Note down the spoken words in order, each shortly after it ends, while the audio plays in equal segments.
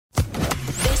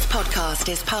podcast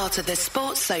is part of the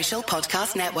Sports Social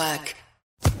Podcast Network.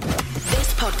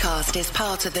 This podcast is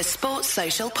part of the Sports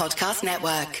Social Podcast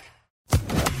Network.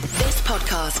 This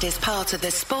podcast is part of the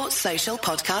Sports Social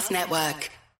Podcast Network.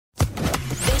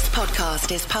 This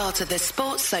podcast is part of the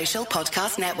Sports Social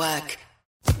Podcast Network.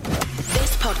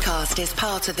 This podcast is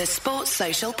part of the Sports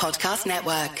Social Podcast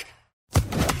Network.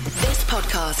 This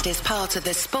podcast is part of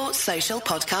the Sports Social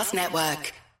Podcast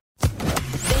Network.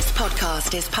 This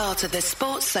podcast is part of the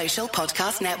Sports Social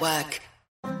Podcast Network.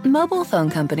 Mobile phone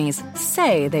companies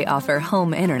say they offer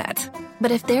home internet.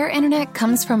 But if their internet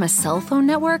comes from a cell phone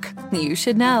network, you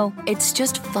should know. It's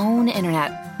just phone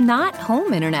internet, not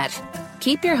home internet.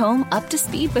 Keep your home up to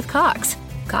speed with Cox.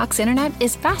 Cox internet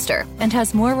is faster and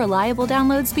has more reliable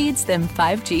download speeds than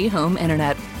 5G home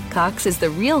internet. Cox is the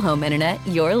real home internet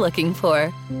you're looking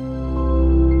for.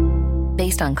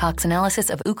 Based on Cox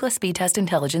analysis of Ookla speed test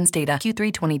intelligence data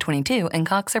Q3 2022 and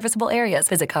Cox serviceable areas.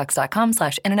 Visit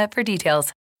cox.com/internet for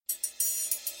details.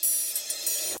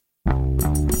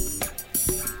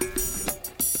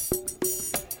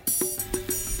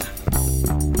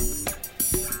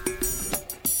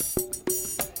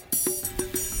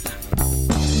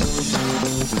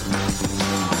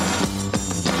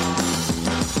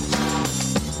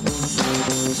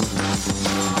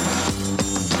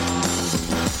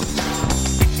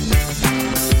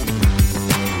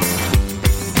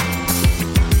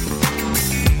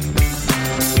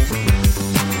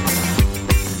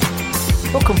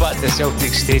 Welcome back to the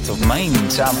Celtic State of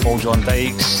Mind. I'm Paul John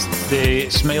Dykes. The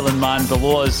smiling man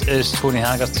below us is Tony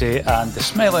Haggerty, and the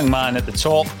smiling man at the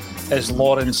top is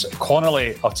Lawrence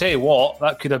Connolly. I'll tell you what,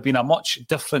 that could have been a much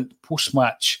different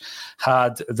post-match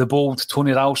had the bold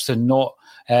Tony Ralston not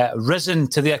risen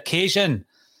to the occasion.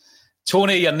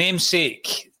 Tony, your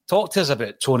namesake, talk to us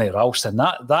about Tony Ralston.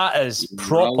 That is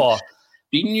proper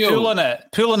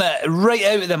pulling it right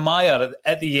out of the mire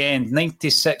at the end.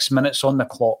 96 minutes on the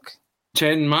clock.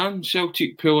 10 man,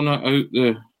 Celtic pulling it out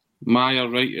the mire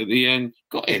right at the end.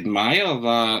 Got to admire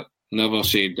that never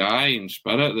say die in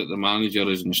spirit that the manager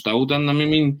has instilled in them. I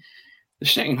mean, the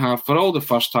second half, for all the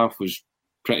first half was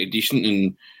pretty decent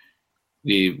and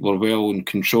they were well in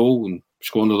control and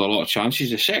squandered a lot of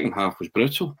chances. The second half was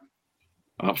brutal.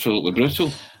 Absolutely brutal.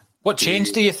 What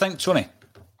changed, do you think, Tony?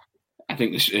 I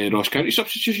think this Ross County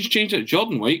substitutions changed it.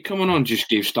 Jordan White coming on just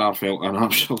gave Starfelt an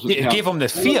absolute... It gave him the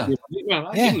fear.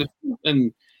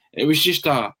 And it was just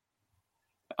a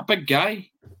big guy.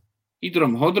 Header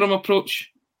him, hodder him approach.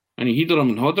 And he header him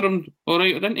and hodder him all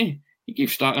right, didn't he? He gave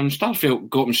Starfelt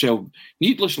got himself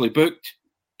needlessly booked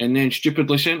and then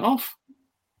stupidly sent off.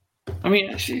 I mean,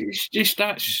 it's just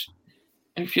that's...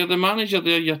 If you're the manager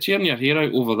there, you're tearing your hair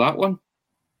out over that one.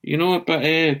 You know, but...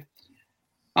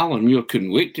 Alan Muir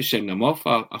couldn't wait to send them off.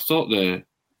 I thought the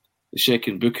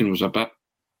second booking was a bit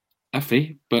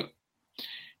iffy, but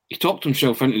he talked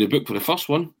himself into the book for the first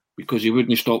one because he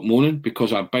wouldn't stop moaning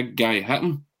because a big guy hit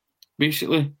him,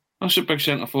 basically. That's what big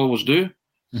centre-forwards do.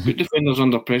 Mm-hmm. Put defenders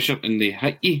under pressure and they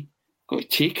hit you. Got to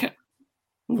take it.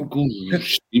 Don't go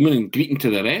screaming and greeting to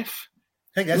the ref.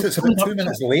 I think it's about 2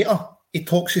 minutes later he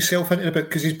talks himself into the book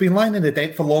because he's been lying in the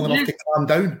deck for long enough to calm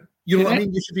down. You know what I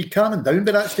mean? You should be calming down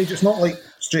by that stage. It's not like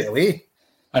straight away.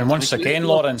 And once again,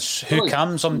 Lawrence, who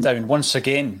calms him down? Once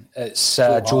again, it's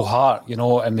Joe Hart, you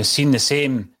know, and we've seen the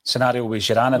same scenario with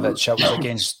Juranovic. It was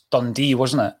against Dundee,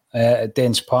 wasn't it, at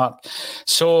Dens Park?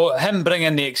 So him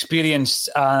bringing the experienced,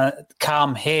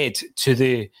 calm head to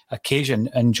the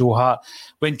occasion and Joe Hart.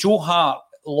 When Joe Hart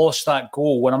lost that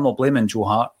goal, when I'm not blaming Joe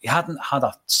Hart, he hadn't had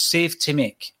a save to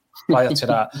make prior to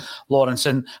that, Lawrence.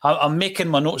 And I'm making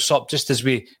my notes up just as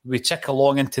we tick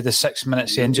along into the 6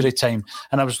 minutes injury time.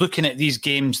 And I was looking at these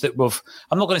games that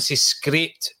I'm not going to say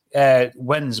scraped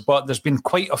wins, but there's been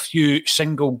quite a few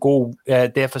single goal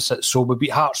deficits. So we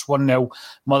beat Hearts 1-0,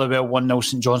 Motherwell 1-0,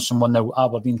 St Johnstone 1-0,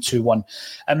 Aberdeen 2-1.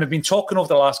 And we've been talking over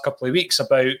the last couple of weeks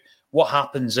about what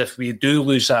happens if we do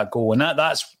lose that goal. And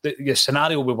that's the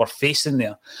scenario we were facing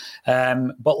there.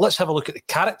 But let's have a look at the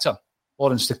character,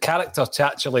 Lawrence, the character to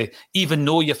actually, even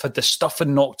though you've had the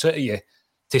stuffing knocked out of you,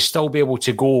 to still be able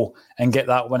to go and get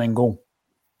that winning goal.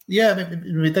 Yeah, I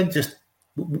mean, we didn't just...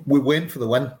 We went for the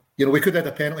win. You know, we could have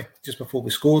had a penalty just before we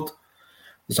scored.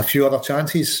 There's a few other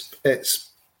chances.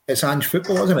 It's Ange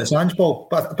football, isn't it? It's Ange ball.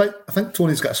 But I think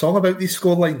Tony's got a song about these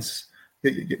scorelines.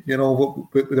 You know,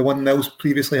 with the 1-0s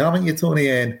previously, haven't you, Tony?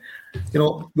 And, you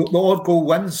know, the odd goal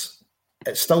wins.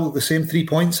 It's still the same 3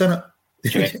 points in it.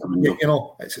 You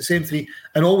know, it's the same three.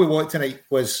 And all we wanted tonight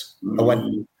was a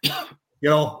win. You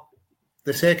know,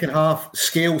 the second half,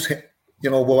 Scales hit, you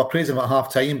know, we were praising him at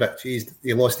half time, but geez,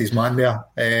 he lost his man there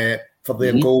for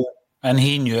their goal. And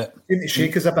he knew it. He didn't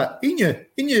shake us a bit. He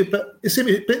knew, but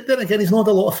then again, he's not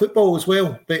a lot of football as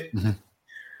well. But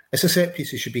it's a set piece.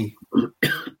 He should be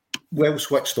well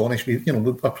switched on.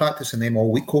 We're practicing them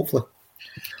all week, hopefully.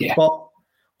 Yeah. But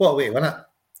what a way to win it.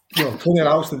 Tony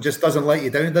Ralston just doesn't let you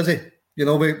down, does he?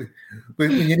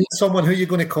 When you need someone, who you're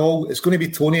going to call, it's going to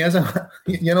be Tony, isn't it?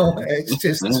 It's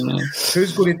just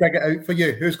who's going to dig it out for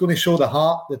you? Who's going to show the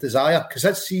heart, the desire? Because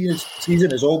this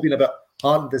season has all been about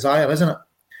heart and desire, isn't it?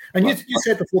 And you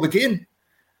said before the game,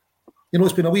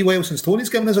 it's been a wee while since Tony's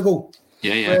given us a goal.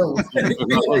 Yeah. Well,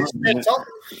 stepped up.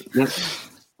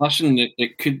 Listen,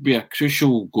 it could be a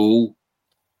crucial goal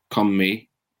come May.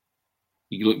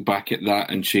 You look back at that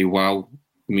and say, wow,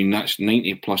 that's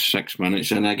 90 plus 6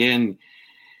 minutes. And again,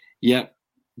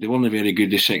 they weren't very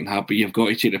good the second half, but you've got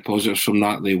to take the positives from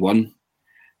that. They won.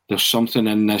 There's something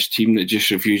in this team that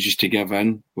just refuses to give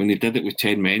in. When they did it with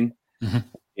 10 men,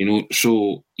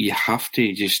 so you have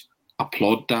to just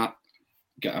applaud that.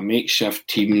 Got a makeshift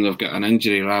team. They've got an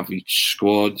injury-ravaged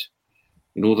squad.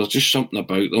 There's just something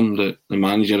about them that the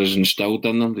manager has instilled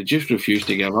in them. They just refuse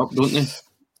to give up, don't they?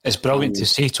 It's brilliant to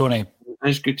see, Tony.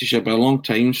 It's good to see. It's been a long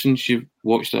time since you've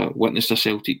witnessed a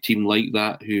Celtic team like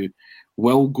that who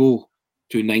will go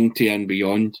to 90 and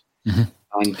beyond.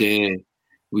 And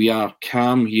we are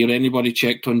calm here. Anybody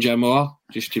checked on Jim Orr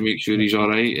just to make sure he's all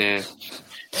right?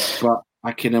 But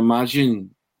I can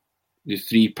imagine the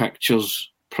 3 pictures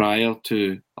prior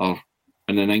to or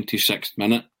in the 96th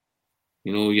minute.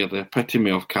 You're the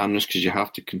epitome of calmness because you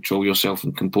have to control yourself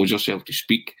and compose yourself to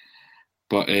speak.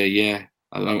 But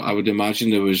I would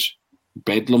imagine there was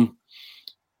bedlam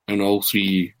in all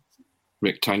 3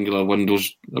 rectangular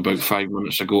windows about 5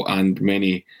 minutes ago, and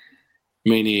many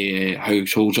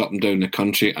households up and down the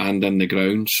country and in the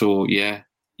ground. So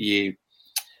we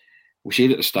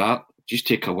said at the start, just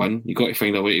take a win. You got to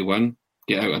find a way to win,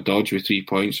 get out of Dodge with 3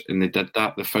 points, and they did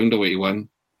that. They found a way to win.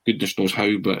 Goodness knows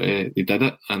how, but they did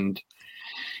it. And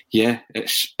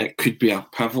it could be a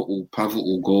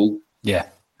pivotal goal. Yeah,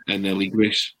 in the league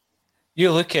race.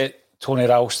 You look at Tony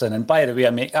Ralston, and by the way, I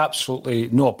make absolutely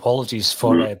no apologies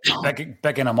for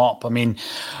bigging him up. I mean,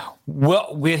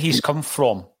 where he's come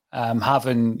from,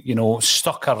 having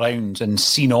stuck around and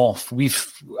seen off.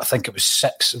 I think it was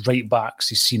 6 right backs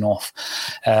he's seen off.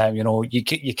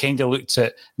 You kind of looked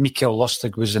at Mikael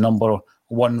Lustig was the number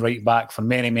 1 right back for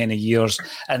many, many years,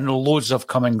 and loads have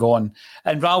come and gone.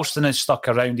 And Ralston has stuck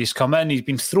around. He's come in. He's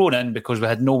been thrown in because we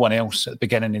had no one else at the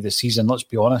beginning of the season, let's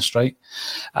be honest, right?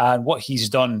 And what he's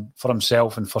done for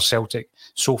himself and for Celtic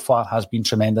so far has been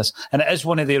tremendous. And it is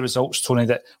one of the results, Tony,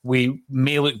 that we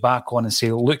may look back on and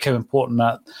say, look how important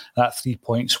that 3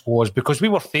 points was, because we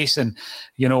were facing,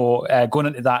 going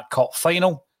into that cup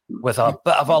final with a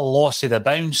bit of a loss of the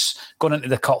bounce, going into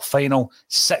the cup final,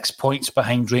 6 points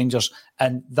behind Rangers,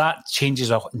 and that changes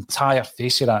our entire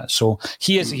face of that. So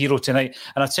he is a hero tonight.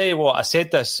 And I tell you what, I said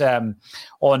this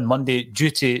on Monday,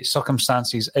 due to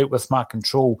circumstances out with my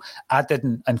control, I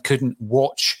didn't and couldn't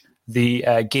watch the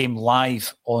game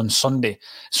live on Sunday.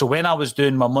 So when I was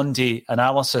doing my Monday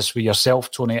analysis with yourself,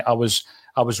 Tony, I was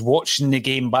watching the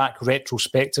game back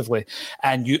retrospectively,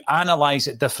 and you analyse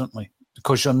it differently,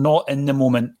 because you're not in the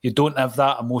moment. You don't have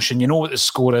that emotion. You know what the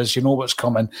score is. You know what's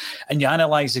coming. And you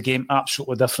analyse the game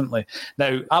absolutely differently.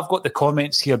 Now, I've got the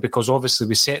comments here because obviously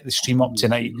we set the stream up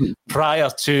tonight prior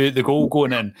to the goal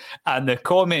going in, and the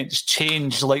comments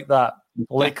changed like that,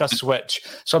 like a switch.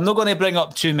 So I'm not going to bring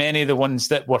up too many of the ones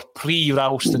that were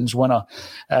pre-Ralston's winner.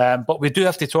 But we do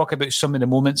have to talk about some of the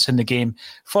moments in the game.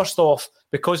 First off,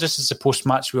 because this is the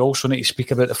post-match, we also need to speak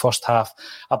about the first half.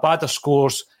 Abada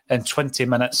scores in 20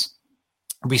 minutes.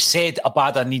 We said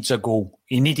Abada needs a goal.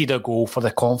 He needed a goal for the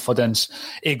confidence.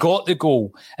 He got the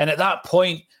goal. And at that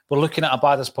point, we're looking at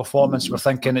Abada's performance. We're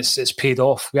thinking it's paid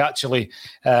off. We actually,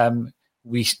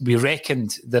 we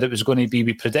reckoned that it was going to be,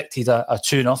 we predicted a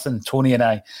 2-0, Tony and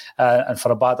I, and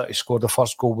for Abada to score the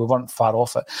first goal, we weren't far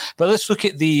off it. But let's look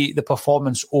at the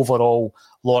performance overall,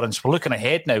 Lawrence. We're looking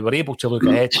ahead now. We're able to look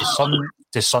ahead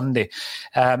to Sunday.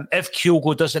 If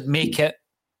Kyogo doesn't make it,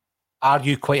 are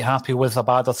you quite happy with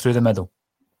Abada through the middle?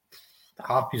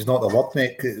 Happy's not the word,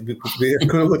 mate. If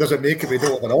Kyogo doesn't make it, we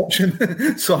don't have an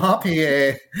option. So happy,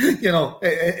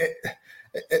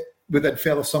 would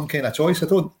infer some kind of choice. I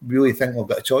don't really think we've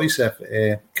got a choice if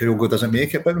Kyogo doesn't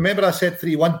make it. But remember, I said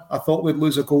 3-1. I thought we'd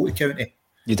lose a goal to County.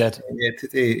 You did.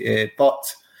 Today.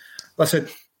 But listen,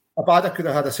 Abada could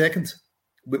have had a second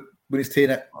when he's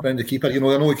taking it around the keeper. I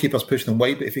know the keeper's pushing him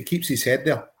wide, but if he keeps his head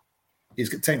there, he's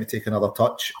got time to take another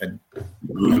touch and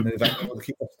move in. The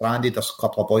keeper's stranded. There's a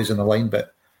couple of boys in the line,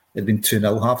 but it'd been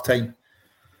 2-0 half time.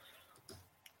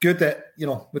 good that,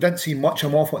 we didn't see much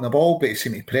of him off on the ball, but he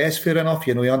seemed to press fair enough.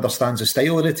 He understands the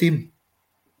style of the team,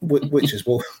 which is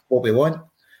what we want.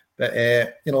 But,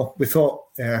 we thought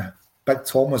Big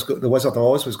Tom the Wizard of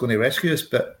Oz was going to rescue us,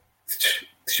 but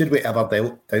should we ever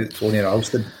doubt Tony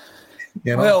Ralston?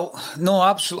 Well, no,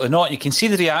 absolutely not. You can see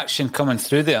the reaction coming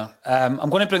through there. I'm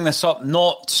going to bring this up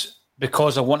not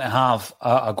because I want to have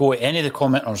a go at any of the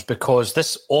commenters, because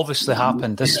this obviously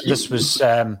happened. This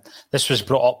was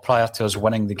brought up prior to us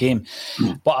winning the game.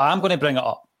 But I'm going to bring it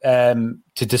up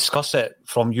to discuss it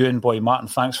from you and Boy Martin.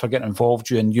 Thanks for getting involved,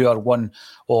 you, and you are one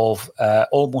of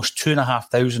almost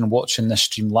 2,500 watching this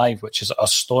stream live, which is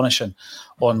astonishing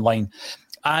online.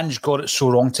 Ange got it so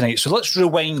wrong tonight. So let's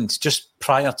rewind just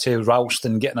prior to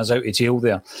Ralston getting us out of jail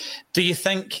there. Do you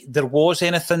think there was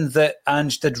anything that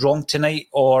Ange did wrong tonight?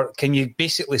 Or can you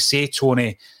basically say,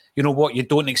 Tony, you know what, you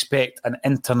don't expect an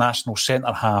international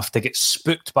centre-half to get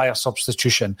spooked by a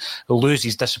substitution, lose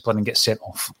his discipline and get sent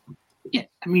off? Yeah,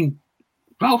 I mean,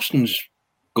 Ralston's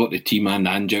got the team and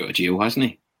Ange out of jail, hasn't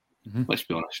he? Mm-hmm. Let's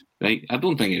be honest, right? I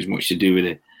don't think it's much to do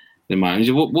with the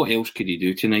manager. What else could he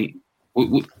do tonight?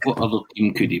 What other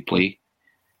team could he play?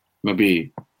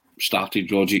 Maybe started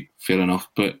Rogic, fair enough,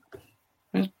 but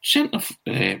our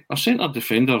centre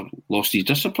defender lost his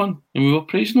discipline, and we were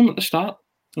praising him at the start.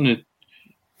 And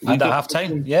at half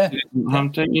time, yeah.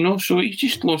 Half time, so he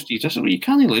just lost his discipline. You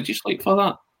can't legislate for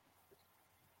that.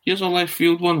 Here's a left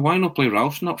field one. Why not play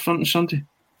Ralston up front on Sunday?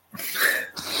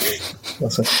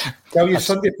 Tell you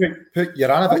Sunday put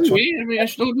Juranovic on. I mean,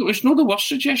 it's not the worst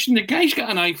suggestion. The guy's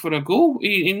got an eye for a goal.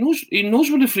 He knows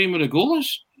where the frame of the goal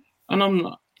is, and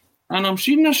I'm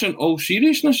saying this in all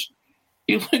seriousness.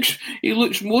 He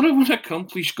looks more of an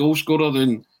accomplished goal scorer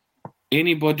than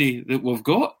anybody that we've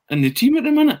got in the team at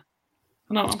the minute.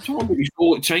 And I'm talking about his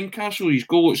goal at Tynecastle, his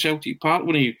goal at Celtic Park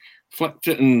when he flicked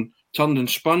it and turned and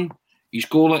spun, his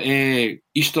goal at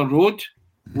Easter Road,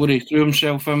 where he threw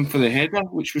himself in for the header,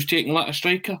 which was taken like a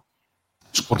striker.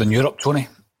 Scored in Europe, Tony.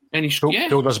 And he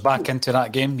pulled us back into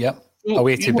that game,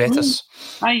 away to Betis.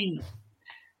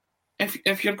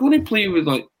 If you're going to play with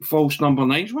like false number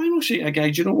 9s, why not say to a guy,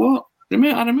 do you know what?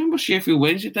 I remember Sheffield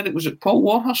Wednesday did it. Was it Paul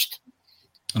Warhurst?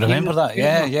 I remember that,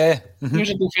 yeah. Mm-hmm. He was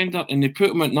a defender, and they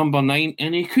put him at number 9,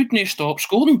 and he couldn't stop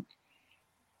scoring.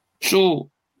 So,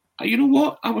 you know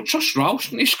what? I would trust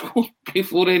Ralston to score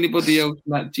before anybody else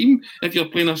in that team if you're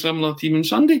playing a similar team on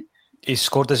Sunday. He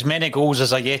scored as many goals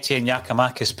as Ajeti and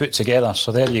Giakoumakis put together.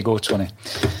 So there you go, Tony.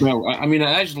 Well, I mean,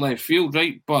 it is left field,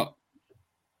 right? But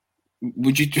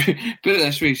would you put it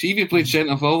this way? See, if you played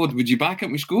centre forward, would you back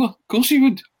him to score? Of course you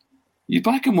would. You'd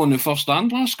back him on the first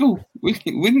and last goal,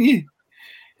 wouldn't you?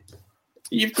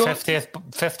 You've got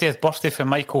 50th birthday for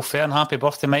Michael Fern. Happy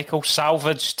birthday, Michael.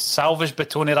 Salvaged by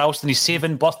Tony Ralston. He's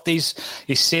saving birthdays.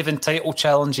 He's saving title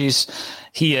challenges.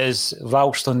 He is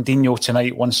Ralston Dino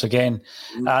tonight once again.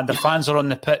 And the fans are on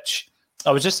the pitch.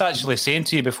 I was just actually saying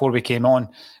to you before we came on,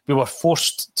 we were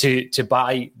forced to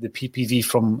buy the PPV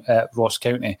from Ross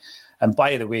County. And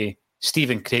by the way,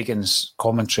 Stephen Cragen's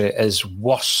commentary is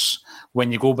worse when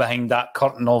you go behind that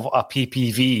curtain of a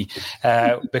PPV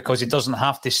because he doesn't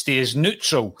have to stay as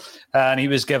neutral. And he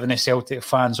was giving the Celtic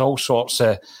fans all sorts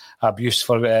of abuse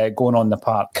for going on the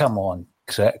park. Come on,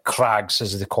 Crags,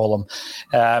 as they call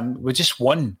him. We just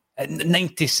won a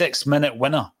 96-minute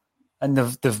winner, and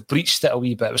they've breached it a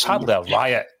wee bit. It was hardly a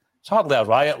riot. It's hardly a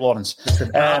riot, Lawrence.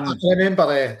 I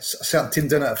remember a certain team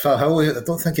doing it at Firhill. I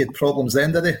don't think he had problems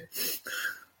then, did he?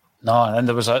 No, and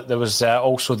there was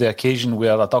also the occasion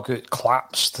where a dugout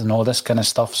collapsed and all this kind of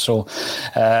stuff. So,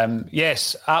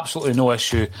 yes, absolutely no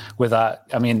issue with that.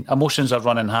 I mean, emotions are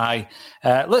running high.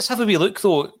 Let's have a wee look,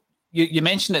 though. You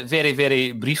mentioned it very,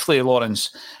 very briefly,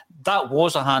 Lawrence. That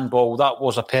was a handball. That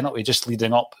was a penalty just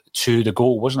leading up to the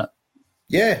goal, wasn't it?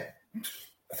 Yeah,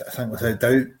 I think without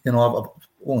doubt. I've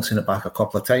only seen it back a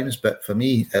couple of times, but for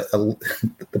me,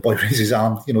 the boy raises his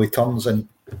arm, he turns and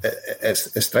it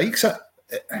strikes it.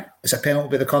 It's a penalty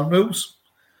by the current rules,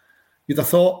 you'd have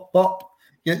thought, but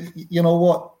you know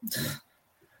what?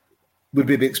 Would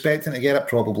we be expecting to get it?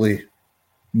 Probably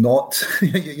not.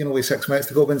 With 6 minutes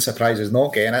to go, wouldn't surprise us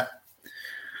not getting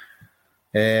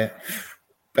it.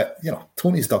 But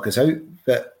Tony's duck us out.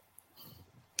 But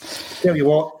tell you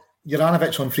what,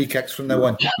 Juranovic on free kicks from now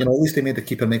on. At least they made the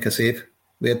keeper make a save.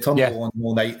 We had Turnbull on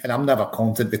all night, and I'm never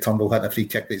confident with Turnbull hitting a free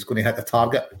kick that he's going to hit the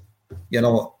target.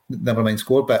 Never mind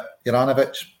score, but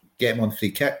Juranovic, get him on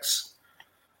free kicks.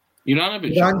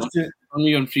 Juranovic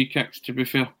only on free kicks, to be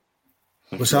fair.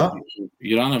 What's that?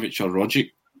 Juranovic or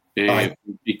Rogic.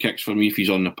 Free kicks for me if he's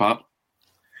on the park.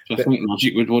 So I think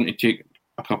Rogic would want to take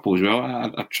a couple as well.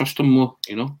 I trust him more,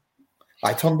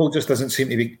 Turnbull just doesn't seem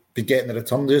to be getting the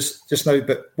return just now.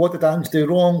 But what did Ange do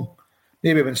wrong?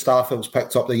 Maybe when Starfield's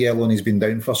picked up the yellow and he's been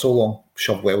down for so long,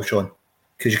 shove Welsh on.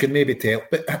 Because you can maybe tell.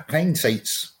 But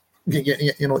hindsight's,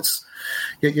 you know, it's...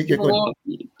 You're going,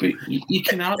 but you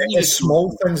can argue... It's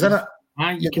small things, isn't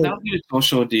it? You can argue the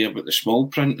toss all day about the small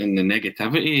print and the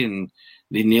negativity, and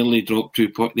they nearly dropped 2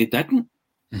 points. They didn't.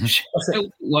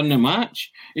 Celtic won the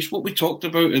match. It's what we talked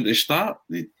about at the start.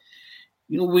 It's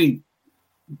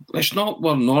not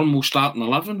our normal starting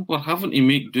 11. We're having to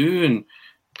make do and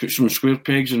put some square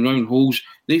pegs in round holes.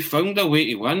 They found a way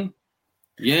to win.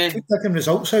 Yeah. Keep taking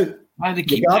results out. They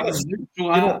keep taking results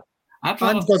out.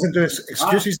 Ange doesn't do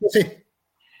excuses, does he?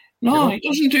 No, he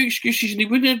doesn't do excuses, and he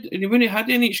wouldn't have had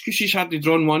any excuses had they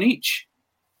drawn one each.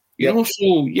 You know,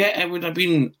 so it would have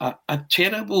been a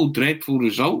terrible, dreadful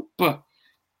result, but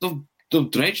they've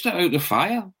dredged it out the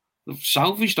fire. They've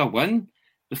salvaged a win.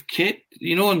 They've kept,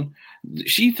 and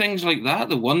see things like that,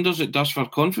 the wonders it does for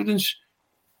confidence.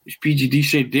 As PGD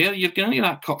said there, you're getting into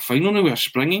that cup final now with a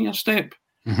spring in your step.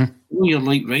 You're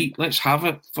like, right, let's have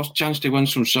it. First chance to win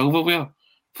some silverware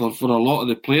for a lot of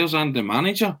the players and the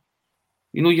manager.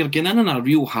 You're getting in on a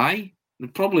real high,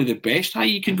 probably the best high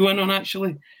you can go in on,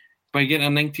 actually, by getting a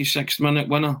 96th minute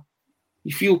winner.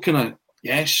 You feel kind of,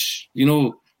 yes,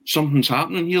 something's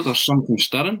happening here, there's something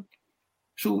stirring.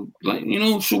 So,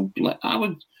 I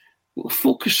would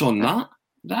focus on that.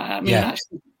 That's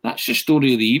the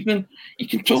story of the evening. You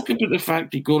can talk about the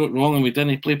fact he got it wrong and we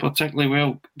didn't play particularly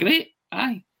well. Great,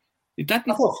 aye. They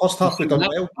didn't. I thought first half we done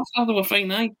well. First half they were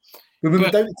fine, aye. When we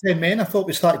were down to 10 men, I thought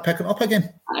we started picking up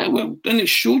again. And it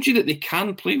showed you that they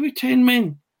can play with 10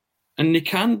 men and they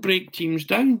can break teams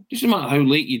down. Doesn't matter how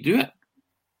late you do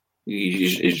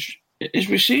it. As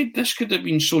we said, this could have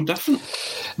been so different.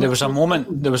 There was a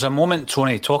moment,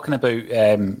 Tony, talking about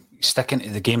sticking to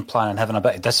the game plan and having a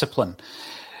bit of discipline.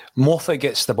 Moffat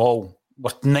gets the ball. We're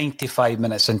 95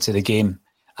 minutes into the game.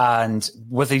 And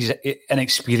with his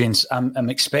inexperience,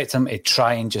 I'm expecting him to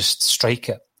try and just strike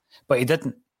it. But he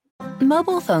didn't.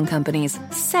 Mobile phone companies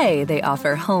say they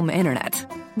offer home internet.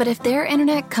 But if their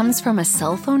internet comes from a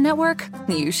cell phone network,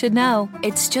 you should know.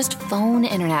 It's just phone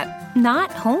internet,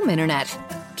 not home internet.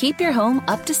 Keep your home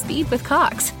up to speed with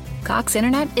Cox. Cox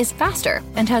internet is faster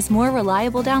and has more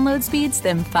reliable download speeds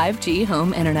than 5G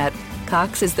home internet.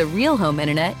 Cox is the real home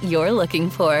internet you're looking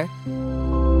for.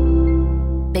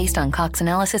 Based on Cox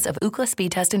analysis of Ookla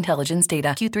speed test intelligence data,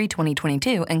 Q3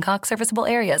 2022, and Cox serviceable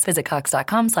areas. Visit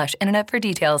cox.com/internet for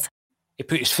details. He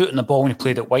put his foot in the ball and he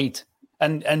played it wide.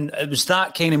 And it was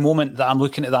that kind of moment that I'm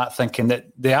looking at that thinking that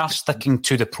they are sticking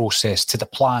to the process, to the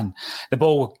plan. The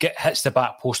ball hits the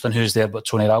back post and who's there but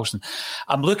Tony Ralston.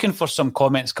 I'm looking for some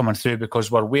comments coming through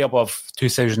because we're way above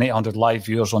 2,800 live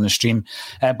viewers on the stream.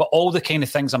 But all the kind of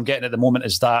things I'm getting at the moment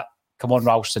is that, come on,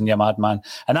 Ralston, you madman.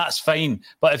 And that's fine.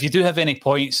 But if you do have any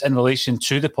points in relation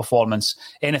to the performance,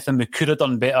 anything we could have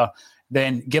done better,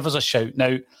 then give us a shout.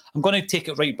 Now, I'm going to take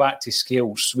it right back to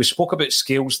Scales. We spoke about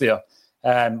Scales there.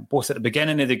 Both at the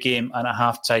beginning of the game and at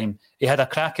half-time. He had a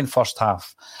cracking first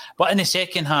half. But in the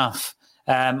second half,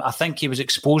 I think he was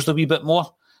exposed a wee bit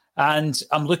more. And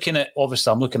I'm looking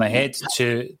ahead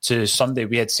to Sunday.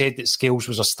 We had said that Scales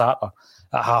was a starter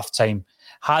at half-time.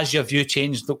 Has your view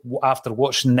changed after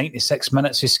watching 96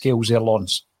 minutes of Scales there,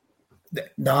 Lawrence?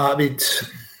 No, I mean,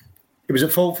 he was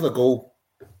at fault for the goal.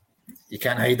 You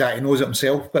can't hide that. He knows it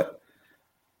himself. But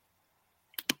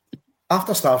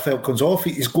after Starfelt comes off,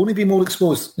 he's going to be more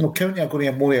exposed. County are going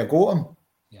to have more of a go at him.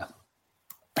 Yeah.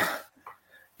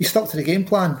 He stuck to the game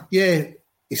plan. Yeah,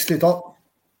 he stood up.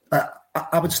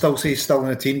 I would still say he's still in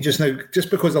the team just now. Just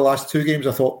because the last two games,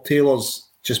 I thought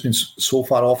Taylor's just been so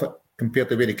far off it compared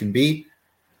to where he can be.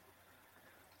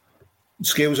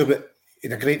 Scales had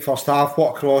a great first half.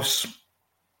 What a cross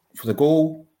for the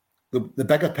goal. The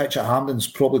bigger pitch at Hampden's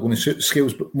probably going to suit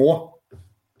Scales more,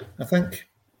 I think.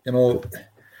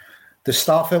 The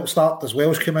Starfelt start, does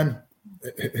Welsh come in?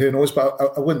 Who knows? But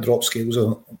I wouldn't drop Scales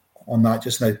on that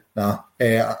just now. Nah.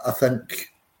 I think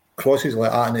crosses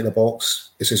like that into the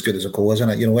box is as good as a goal, isn't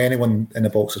it? Anyone in the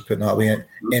box is putting that away.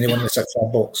 Anyone in the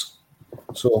 6-yard box.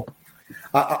 So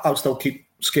I'll still keep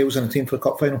Scales in the team for the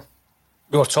cup final.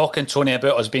 We were talking, Tony,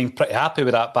 about us being pretty happy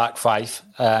with that back five,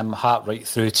 Hart right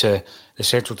through to the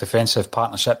central defensive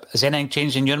partnership. Has anything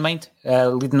changed in your mind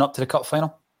leading up to the cup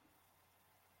final?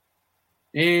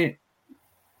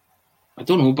 I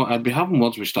don't know, but I'd be having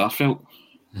words with Starfelt.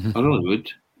 I really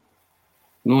would.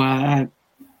 No,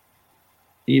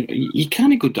 you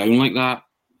can't go down like that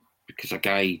because a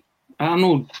guy... I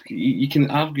know you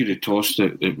can argue the toss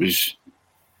that it was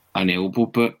an elbow,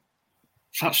 but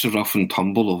that's the rough and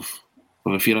tumble of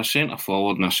But if you're a centre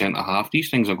forward and a centre half, these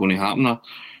things are going to happen.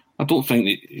 I don't think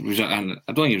it was. I don't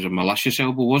think it was a malicious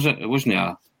elbow, was it? It wasn't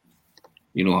a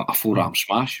forearm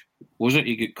smash, was it?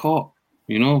 He got caught,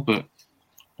 but I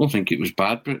don't think it was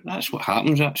bad. But that's what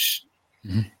happens. That's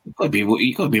you've got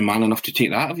to be man enough to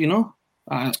take that,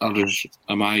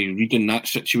 am I reading that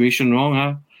situation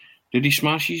wrong? Did he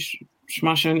smash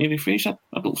into the face? I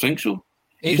don't think so.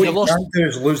 What you can't do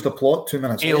is lose the plot 2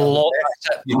 minutes later.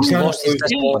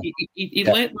 He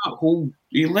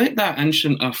let that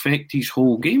incident affect his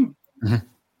whole game. And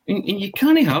you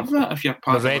can't have that if you're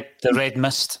part of the red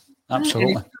mist.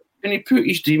 Absolutely. And he put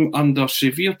his team under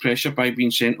severe pressure by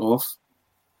being sent off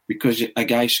because a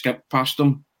guy skipped past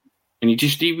him. And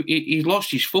he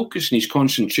lost his focus and his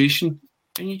concentration.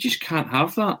 And you just can't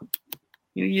have that.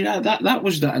 That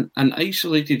was an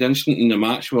isolated incident in the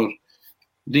match where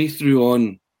they threw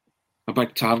on a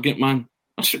big target man.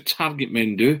 That's what target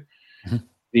men do.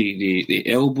 They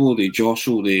elbow, they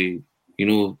jostle, they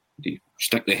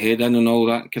stick the head in and all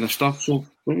that kind of stuff. So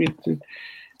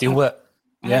deal with it.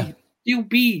 Yeah.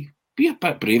 Be a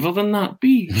bit braver than that.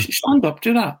 Stand up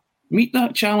to that. Meet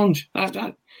that challenge.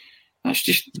 That's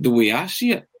just the way I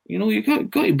see it. You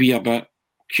got to be a bit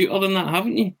cuter than that,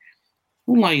 haven't you?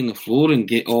 Don't lie on the floor and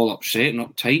get all upset and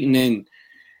uptight, and then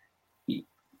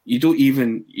you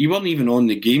weren't even on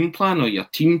the game plan or your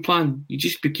team plan. You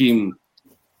just became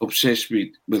obsessed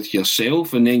with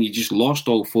yourself, and then you just lost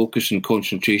all focus and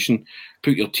concentration,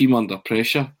 put your team under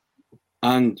pressure,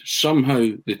 and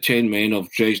somehow the 10 men have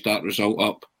dressed that result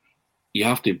up. You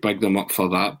have to big them up for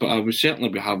that, but I would certainly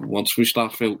be having words with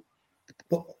Starfelt.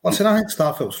 But listen, I think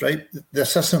Starfelt's right. The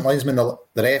assistant linesman, the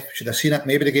ref, should have seen it.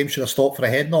 Maybe the game should have stopped for a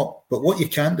head knock. But what you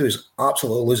can't do is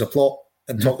absolutely lose a plot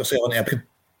and talk yourself into everything.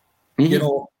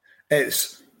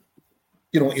 It's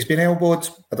he's been elbowed.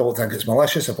 I don't think it's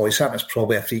malicious. If he's hit, it's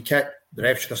probably a free kick. The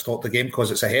ref should have stopped the game because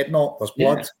it's a head knock. There's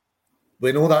blood. Yeah.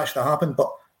 We know that should have happened.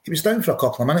 But he was down for a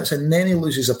couple of minutes and then he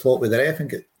loses the plot with the ref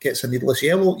and gets a needless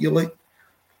yellow. You're like,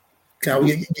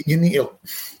 you need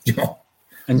to,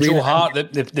 And Joe Hart,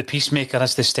 the peacemaker,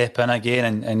 has to step in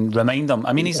again and remind him.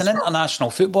 I mean, he's an international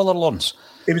footballer, Lawrence.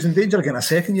 He was in danger of getting a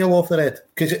second yellow off the red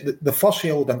because the first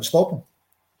yellow didn't stop him.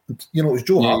 It was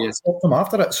Joe Hart that stopped him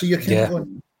after it. So you're kind of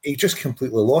going, he just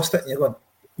completely lost it. And you're going,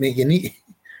 mate, you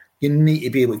need to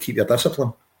be able to keep your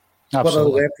discipline.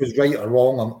 Absolutely. Whether the ref was right or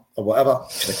wrong or whatever,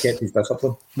 should have kept his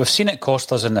discipline. We've seen it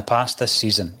cost us in the past this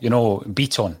season.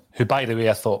 Beaton, who, by the way,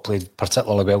 I thought played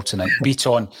particularly well tonight.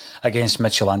 Beaton against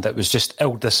Midtjylland, it was just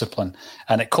ill discipline.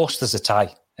 And it cost us a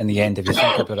tie in the end, if you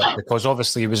think about it, because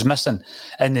obviously he was missing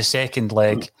in the second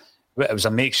leg. It was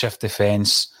a makeshift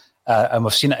defence. And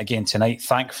we've seen it again tonight.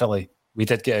 Thankfully, we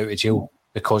did get out of jail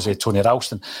because of Tony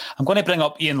Ralston. I'm going to bring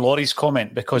up Ian Laurie's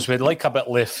comment because we'd like a bit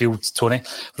left field, Tony.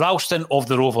 Ralston of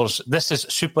the Rovers, this is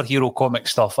superhero comic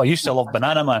stuff. I used to love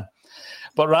Banana Man,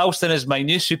 but Ralston is my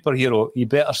new superhero. He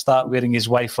better start wearing his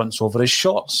Y-fronts over his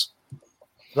shorts.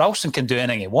 Ralston can do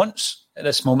anything he wants at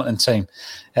this moment in time.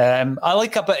 I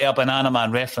like a bit of a Banana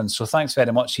Man reference, so thanks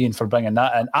very much, Ian, for bringing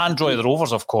that in. And Roy the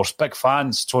Rovers, of course, big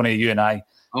fans, Tony, you and I.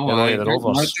 Oh,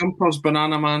 my jumper's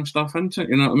Banana Man stuff, isn't it?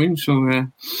 You know what I mean? So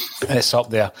it's up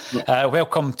there.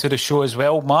 Welcome to the show as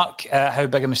well, Mark. How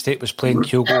big a mistake was playing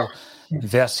Hugo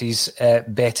versus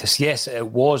Betis? Yes, it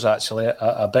was actually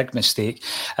a big mistake.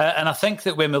 And I think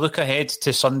that when we look ahead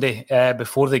to Sunday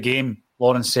before the game,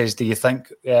 Lawrence says, do you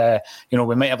think we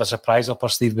might have a surprise up our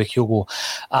sleeve with Hugo?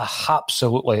 I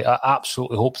absolutely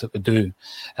hope that we do.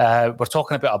 We're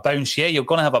talking about a bounce. Yeah, you're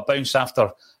going to have a bounce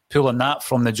after pulling that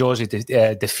from the jaws of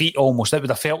defeat almost. It would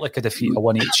have felt like a defeat of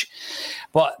one each.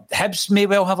 But Hibs may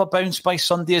well have a bounce by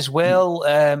Sunday as well.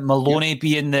 Maloney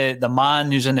being the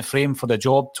man who's in the frame for the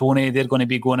job, Tony, they're going to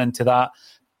be going into that,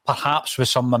 perhaps with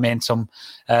some momentum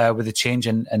with the change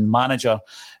in manager.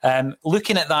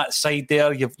 Looking at that side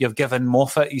there, you've given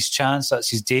Moffat his chance. That's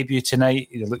his debut tonight.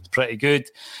 He looked pretty good.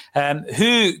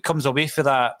 Who comes away for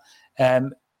that?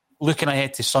 Looking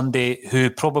ahead to Sunday,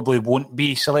 who probably won't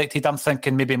be selected? I'm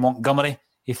thinking maybe Montgomery.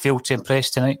 He failed to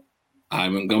impress tonight.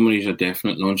 Montgomery's a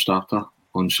definite non-starter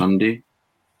on Sunday.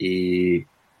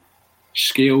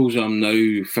 Scales I'm now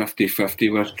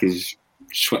 50-50 with because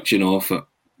switching off at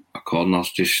a corner's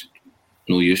just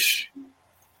no use.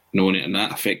 Knowing it, and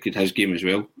that affected his game as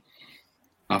well.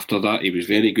 After that, he was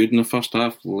very good in the first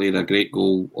half. Laid a great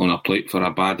goal on a plate for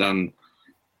Abadan.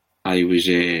 I was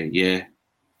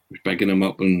bigging him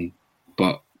up,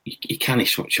 but he can't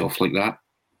switch off like that.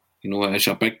 It's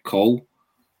a big call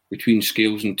between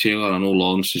Scales and Taylor. I know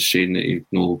Lawrence is saying that he's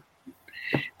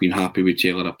been happy with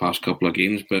Taylor the past couple of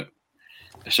games, but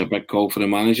it's a big call for the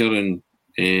manager, and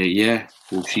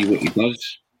we'll see what he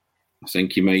does. I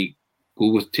think he might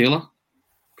go with Taylor,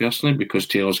 personally, because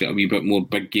Taylor's got a wee bit more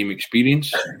big game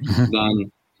experience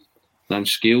than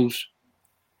Scales.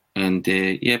 And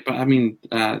but I mean,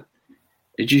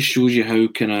 it just shows you how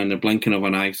kind of in the blinking of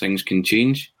an eye things can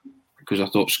change. Because I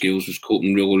thought Scales was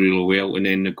coping really, really well, and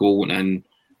then the goal went in,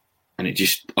 and it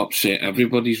just upset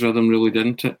everybody's rhythm, really,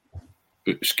 didn't it?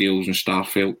 But Scales and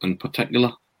Starfelt in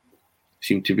particular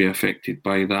seemed to be affected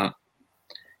by that.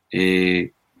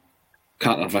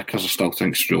 Carter Vickers, I still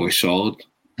think, is really solid.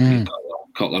 A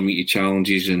couple of meaty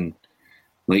challenges and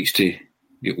likes to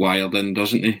get wired in,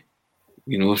 doesn't he?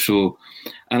 You know, so,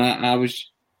 and I was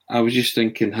just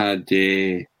thinking, had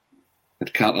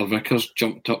Carter Vickers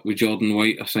jumped up with Jordan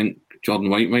White, I think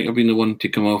Jordan White might have been the one to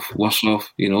come worse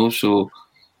off, you know, so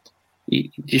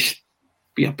he just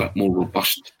be a bit more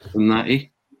robust than that, eh?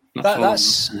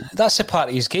 That's the part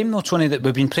of his game, though, Tony, that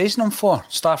we've been praising him for.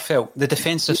 Starfelt, the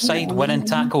defensive side, winning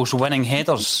tackles, winning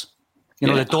headers. You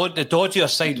know, the dodgier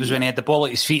side was when he had the ball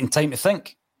at his feet and time to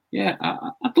think. Yeah,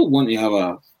 I don't want to have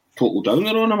a total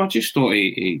downer on him. I just thought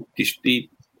he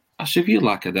a severe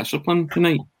lack of discipline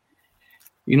tonight.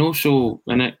 You know, so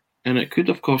and it could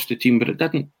have cost the team, but it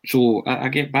didn't. So I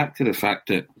get back to the fact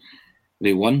that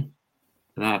they won.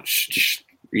 That's just,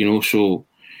 you know, so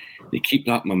they keep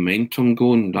that momentum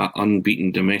going, that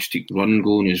unbeaten domestic run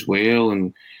going as well,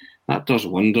 and that does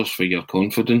wonders for your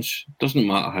confidence. It doesn't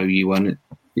matter how you win it.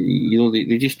 You know,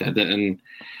 they just did it, and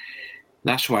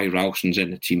that's why Ralston's in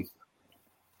the team,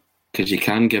 because he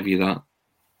can give you that.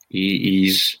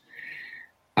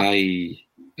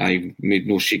 I made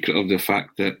no secret of the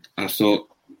fact that I thought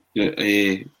that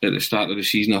at the start of the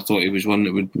season, I thought he was one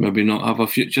that would maybe not have a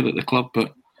future at the club,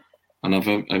 and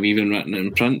I've even written it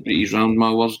in print, but he's rammed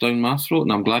my words down my throat,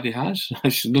 and I'm glad he has.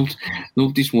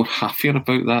 Nobody's more happier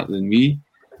about that than me,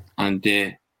 and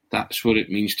that's what it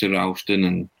means to Ralston,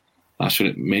 and that's what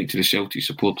it meant to the Celtic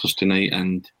supporters tonight,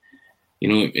 and you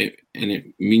know,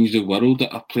 it means the world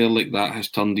that a player like that has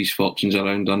turned his fortunes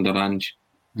around under Ange,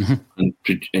 and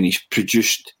he's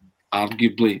produced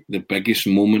arguably the biggest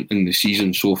moment in the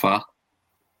season so far.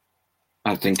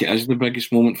 I think it is the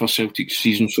biggest moment for Celtic's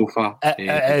season so far.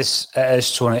 It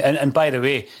is, Tony. And by the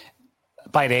way,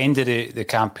 by the end of the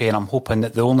campaign, I'm hoping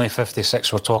that the only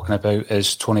 56 we're talking about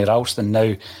is Tony Ralston.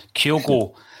 Now,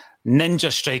 Kyogo,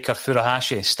 ninja striker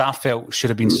Furuhashi, Starfelt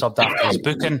should have been subbed after his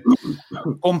booking.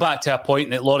 Going back to a point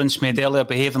that Lawrence made earlier,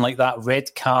 behaving like that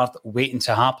red card waiting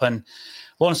to happen.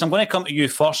 Lawrence, I'm going to come to you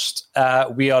first.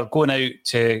 We are going out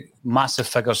to massive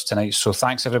figures tonight, so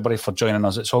thanks everybody for joining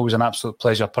us. It's always an absolute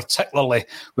pleasure, particularly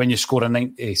when you score a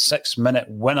 96-minute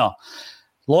winner.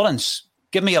 Lawrence,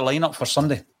 give me your lineup for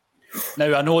Sunday.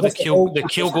 Now, I know the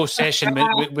Kyogo session,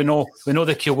 we know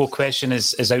the Kyogo question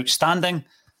is outstanding,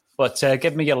 but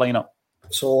give me your lineup.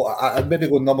 So I'd maybe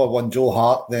go number 1, Joe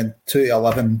Hart, then 2 to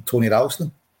 11, Tony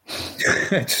Ralston.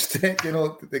 Just, you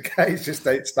know, the guy's just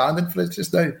outstanding for us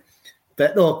just now.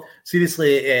 But no,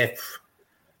 seriously,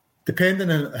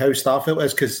 depending on how Starfelt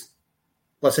is, because,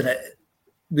 listen,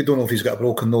 we don't know if he's got a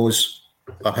broken nose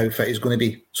or how fit he's going to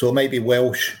be. So it might be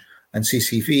Welsh and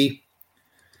CCV.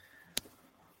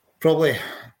 Probably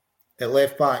at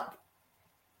left back,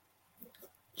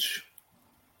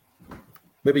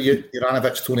 maybe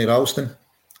Juranovic, Tony Ralston.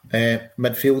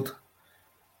 Midfield,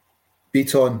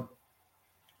 Beaton,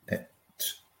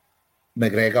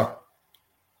 McGregor,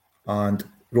 and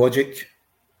Rogic.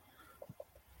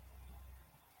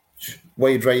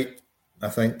 Wide right, I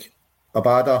think,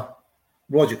 Abada,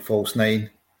 Rogic false 9,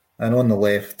 and on the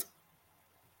left,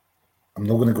 I'm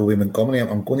not going to go with Montgomery.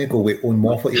 I'm going to go with Owen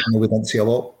Moffat, even though we didn't see a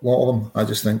lot of him. I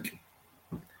just think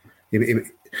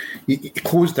he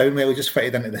closed down well. He just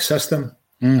fitted into the system.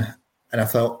 And I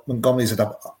thought Montgomery's had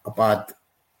a bad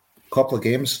couple of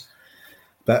games.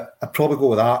 But I'd probably go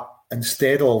with that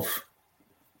instead of,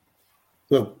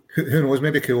 well, who knows,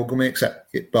 maybe Kyogo makes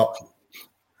it. But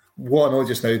what I know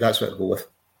just now, that's what I'll go with.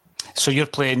 So you're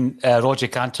playing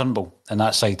Rogic and Turnbull on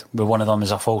that side, with one of them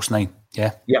as a false 9,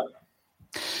 yeah? Yeah.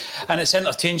 And it's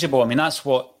interchangeable. I mean, that's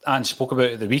what Anne spoke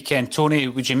about at the weekend. Tony,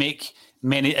 would you make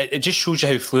many... It just shows you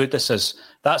how fluid this is.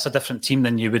 That's a different team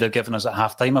than you would have given us at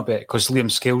half-time, I bet, because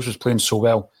Liam Scales was playing so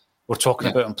well. We're talking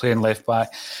about him playing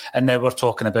left-back, and now we're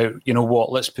talking about, you know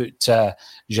what, let's put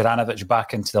Juranovic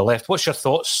back into the left. What's your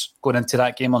thoughts going into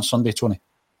that game on Sunday, Tony?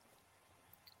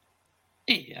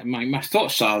 Yeah, my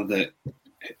thoughts are that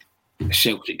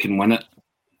Celtic can win it.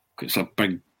 It's a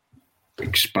big,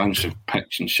 expansive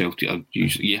pitch in Celtic.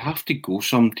 You have to go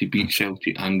some to beat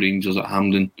Celtic and Rangers at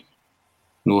Hampden.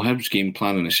 No, Hibs' game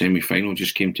plan in the semi-final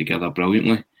just came together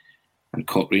brilliantly and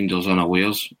caught Rangers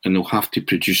unawares, and they'll have to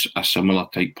produce a similar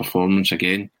type performance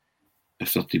again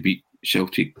if they're to beat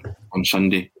Celtic on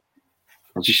Sunday.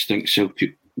 I just think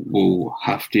Celtic will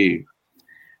have to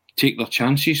take their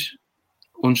chances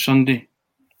on Sunday.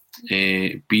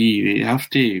 They have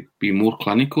to be more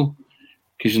clinical,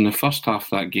 because in the first half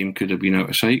that game could have been out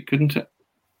of sight, couldn't it?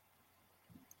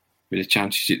 With the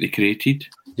chances that they created,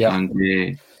 and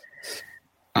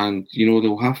you know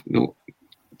they'll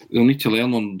need to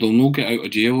learn. They'll not get out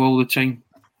of jail all the time,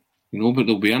 you know. But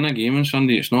they'll be in a game on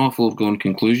Sunday. It's not a foregone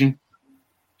conclusion.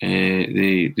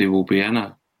 They will be in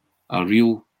a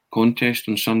real contest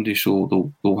on Sunday,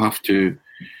 so they'll have to,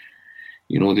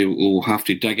 you know, they'll have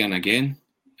to dig in again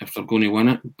if they're going to win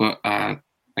it. But I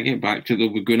get back to, they'll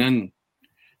be going in.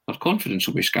 Their confidence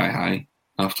will be sky high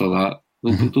after that.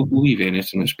 They'll believe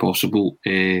anything is possible.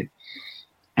 And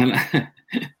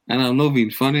I'm not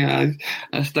being funny. I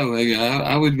still think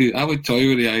I would toy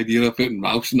with the idea of putting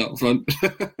Ralston up front.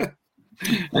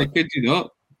 I kid you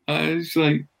not. It's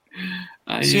like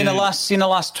in the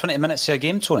last 20 minutes of a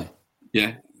game, Tony.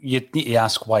 Yeah, you'd need to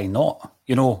ask why not.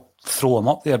 You know, throw him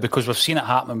up there, because we've seen it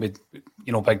happen with,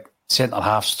 you know, big centre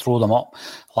halves. Throw them up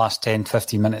last 10,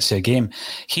 15 minutes of a game.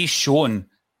 He's shown.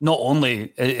 Not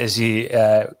only is he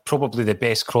probably the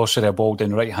best crosser of a ball down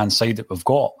the right-hand side that we've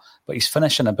got, but his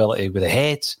finishing ability with the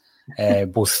head,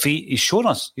 both feet, he's shown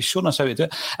us how to do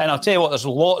it. And I'll tell you what, there's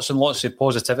lots and lots of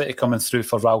positivity coming through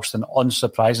for Ralston,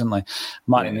 unsurprisingly.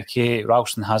 Matty McKay,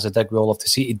 Ralston has a dig we all love to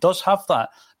see. He does have that,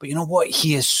 but you know what?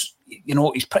 He is, you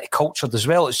know, he's pretty cultured as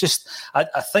well. It's just, I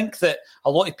think that a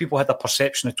lot of people had a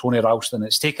perception of Tony Ralston.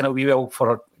 It's taken a wee while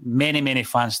for many, many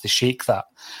fans to shake that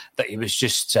he was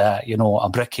just, you know, a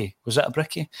brickie. Was it a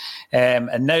brickie? And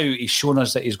now he's shown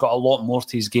us that he's got a lot more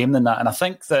to his game than that. And I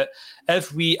think that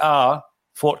if we are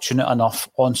fortunate enough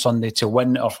on Sunday to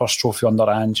win our first trophy under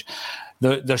Ange,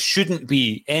 there shouldn't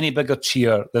be any bigger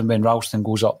cheer than when Ralston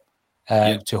goes up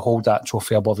to hold that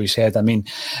trophy above his head. I mean,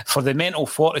 for the mental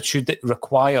fortitude that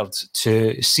required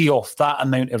to see off that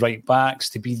amount of right backs,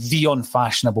 to be the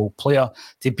unfashionable player,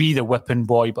 to be the whipping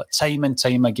boy, but time and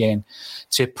time again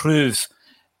to prove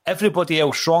everybody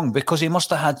else wrong, because he must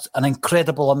have had an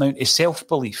incredible amount of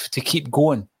self-belief to keep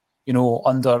going, you know,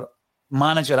 under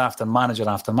manager after manager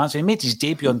after manager. He made his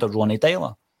debut under Ronnie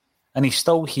Dyler, and he's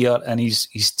still here, and he's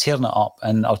tearing it up.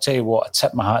 And I'll tell you what, I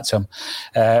tip my hat to him.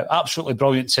 Absolutely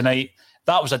brilliant tonight.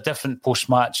 That was a different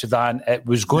post-match than it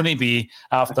was going to be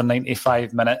after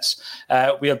 95 minutes.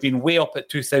 We have been way up at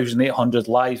 2,800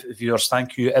 live viewers.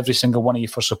 Thank you, every single one of you,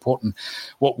 for supporting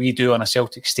what we do on A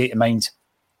Celtic State of Mind.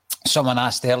 Someone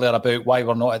asked earlier about why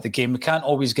we're not at the game. We can't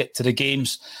always get to the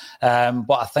games,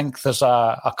 but I think there's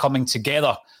a coming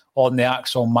together on the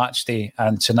ACSOM Matchday,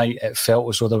 and tonight it felt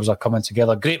as though there was a coming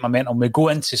together. Great momentum. We go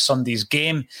into Sunday's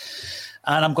game,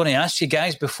 and I'm going to ask you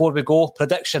guys before we go,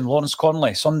 prediction, Lawrence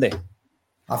Connolly, Sunday.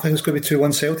 I think it's going to be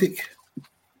 2-1 Celtic.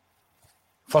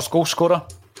 First goal scorer?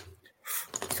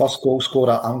 First goal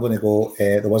scorer, I'm going to go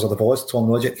the Wizard of Oz, Tom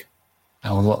Rogic.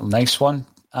 Oh, nice one.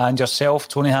 And yourself,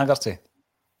 Tony Haggerty?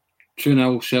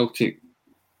 2-0 Celtic.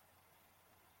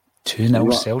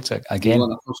 2-0 Celtic. Again. You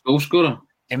want a first goal scorer?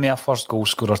 Give me a first goal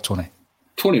scorer, Tony.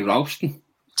 Tony Ralston.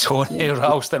 Tony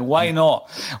Ralston. Why not?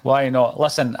 Why not?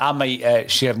 Listen, I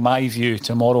might share my view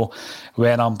tomorrow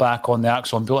when I'm back on the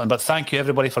ACSOM Bulletin. But thank you,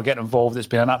 everybody, for getting involved. It's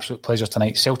been an absolute pleasure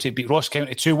tonight. Celtic beat Ross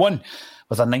County 2-1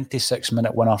 with a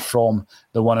 96-minute winner from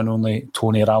the one and only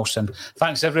Tony Ralston.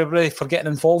 Thanks, everybody, for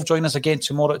getting involved. Join us again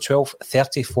tomorrow at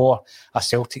 12:30 for A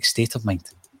Celtic State of Mind.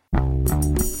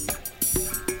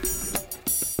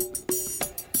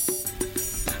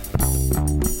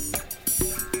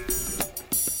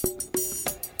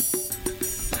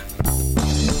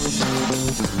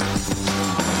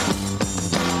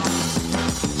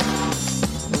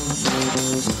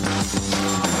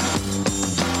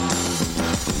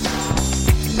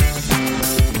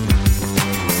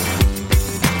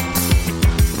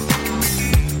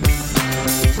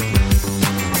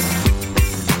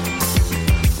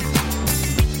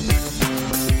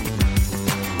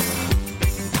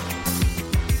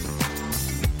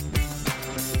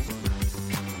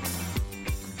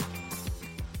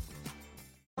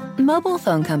 Mobile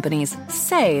phone companies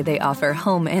say they offer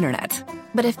home internet.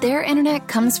 But if their internet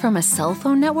comes from a cell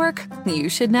phone network, you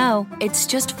should know. It's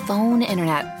just phone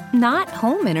internet, not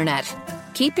home internet.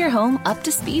 Keep your home up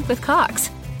to speed with Cox.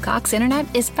 Cox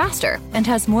internet is faster and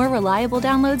has more reliable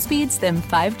download speeds than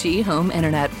 5G home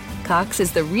internet. Cox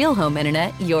is the real home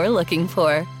internet you're looking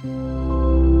for.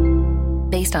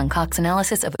 Based on Cox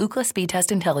analysis of Ookla speed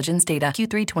test intelligence data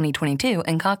Q3 2022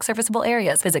 and Cox serviceable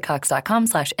areas, visit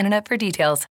cox.com/internet for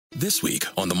details. This week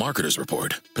on The Marketer's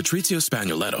Report, Patrizio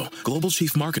Spagnoletto, Global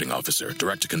Chief Marketing Officer,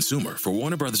 Direct-to-Consumer for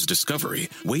Warner Brothers Discovery,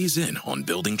 weighs in on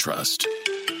building trust.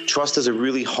 Trust is a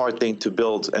really hard thing to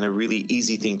build and a really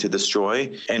easy thing to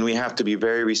destroy, and we have to be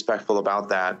very respectful about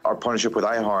that. Our partnership with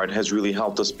iHeart has really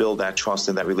helped us build that trust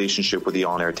and that relationship with the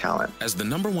on-air talent. As the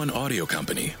 #1 audio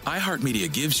company,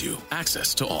 iHeartMedia gives you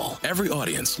access to all. Every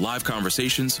audience, live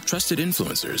conversations, trusted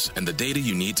influencers, and the data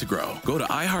you need to grow. Go to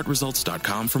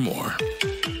iHeartResults.com for more.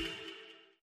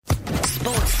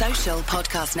 Sports Social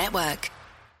Podcast Network.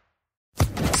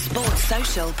 Sports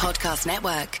Social Podcast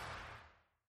Network.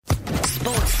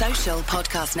 Sports Social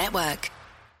Podcast Network.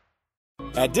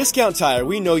 At Discount Tire,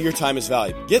 we know your time is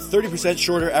valuable. Get 30%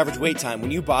 shorter average wait time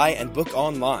when you buy and book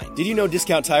online. Did you know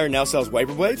Discount Tire now sells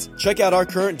wiper blades? Check out our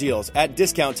current deals at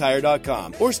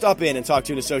discounttire.com or stop in and talk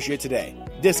to an associate today.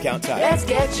 Discount Tire. Let's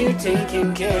get you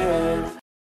taken care of.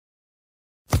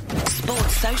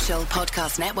 Sports Social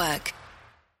Podcast Network.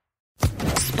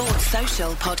 Sports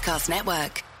Social Podcast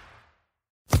Network.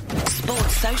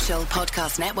 Sports Social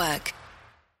Podcast Network.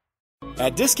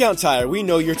 At Discount Tire, we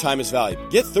know your time is valuable.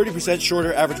 Get 30%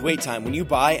 shorter average wait time when you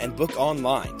buy and book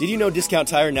online. Did you know Discount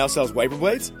Tire now sells wiper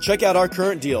blades? Check out our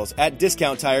current deals at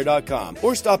discounttire.com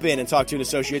or stop in and talk to an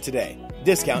associate today.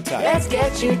 Discount Tire. Let's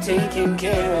get you taken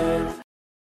care of.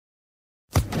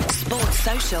 Sports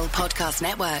Social Podcast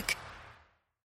Network.